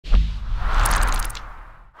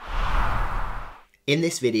In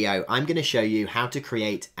this video, I'm going to show you how to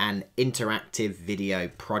create an interactive video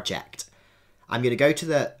project. I'm going to go to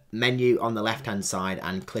the menu on the left-hand side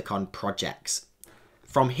and click on Projects.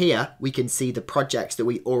 From here, we can see the projects that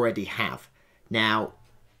we already have. Now,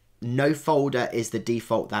 no folder is the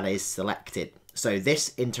default that is selected. So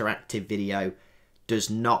this interactive video does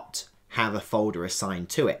not have a folder assigned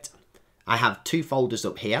to it. I have two folders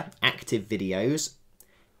up here, Active Videos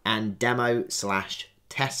and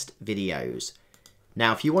Demo/Test Videos.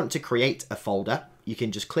 Now, if you want to create a folder, you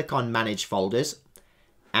can just click on Manage Folders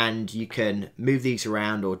and you can move these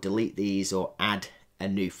around or delete these or add a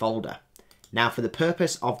new folder. Now, for the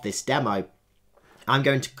purpose of this demo, I'm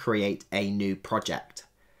going to create a new project.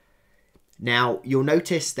 Now, you'll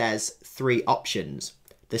notice there's three options.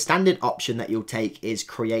 The standard option that you'll take is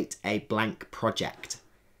create a blank project.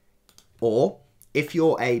 Or if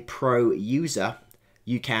you're a pro user,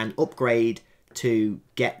 you can upgrade to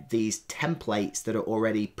get these templates that are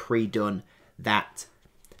already pre-done that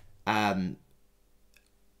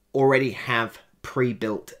already have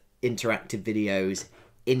pre-built interactive videos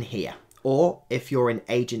in here. Or if you're an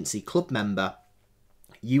agency club member,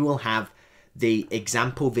 you will have the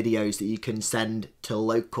example videos that you can send to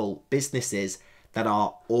local businesses that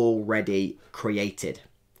are already created.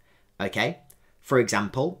 Okay, for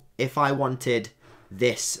example, if I wanted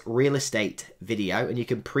this real estate video, and you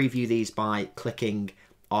can preview these by clicking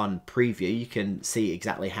on preview, you can see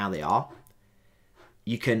exactly how they are.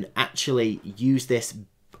 You can actually use this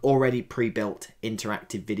already pre-built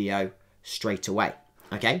interactive video straight away.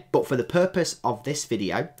 Okay, but for the purpose of this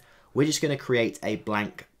video, we're just going to create a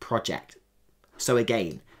blank project. So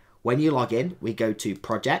again, when you log in, we go to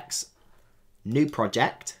Projects, New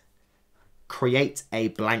Project, Create a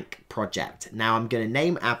Blank Project. Now I'm going to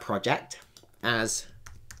name our project as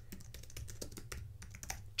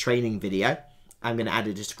training video. I'm going to add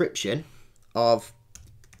a description of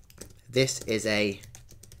this is a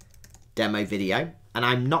demo video, and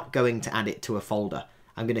I'm not going to add it to a folder.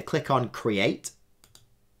 I'm going to click on Create,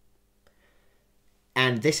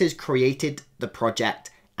 and this has created the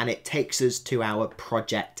project and it takes us to our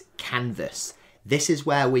project canvas. This is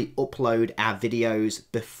where we upload our videos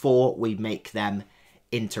before we make them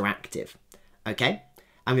interactive. Okay,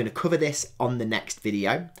 I'm going to cover this on the next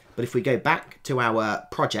video, but if we go back to our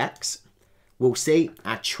projects, we'll see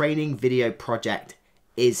our training video project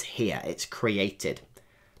is here. It's created.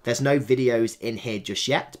 There's no videos in here just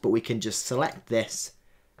yet, but we can just select this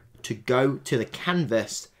to go to the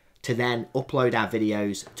canvas to then upload our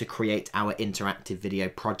videos to create our interactive video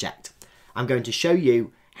project. I'm going to show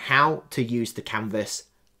you how to use the canvas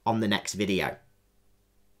on the next video.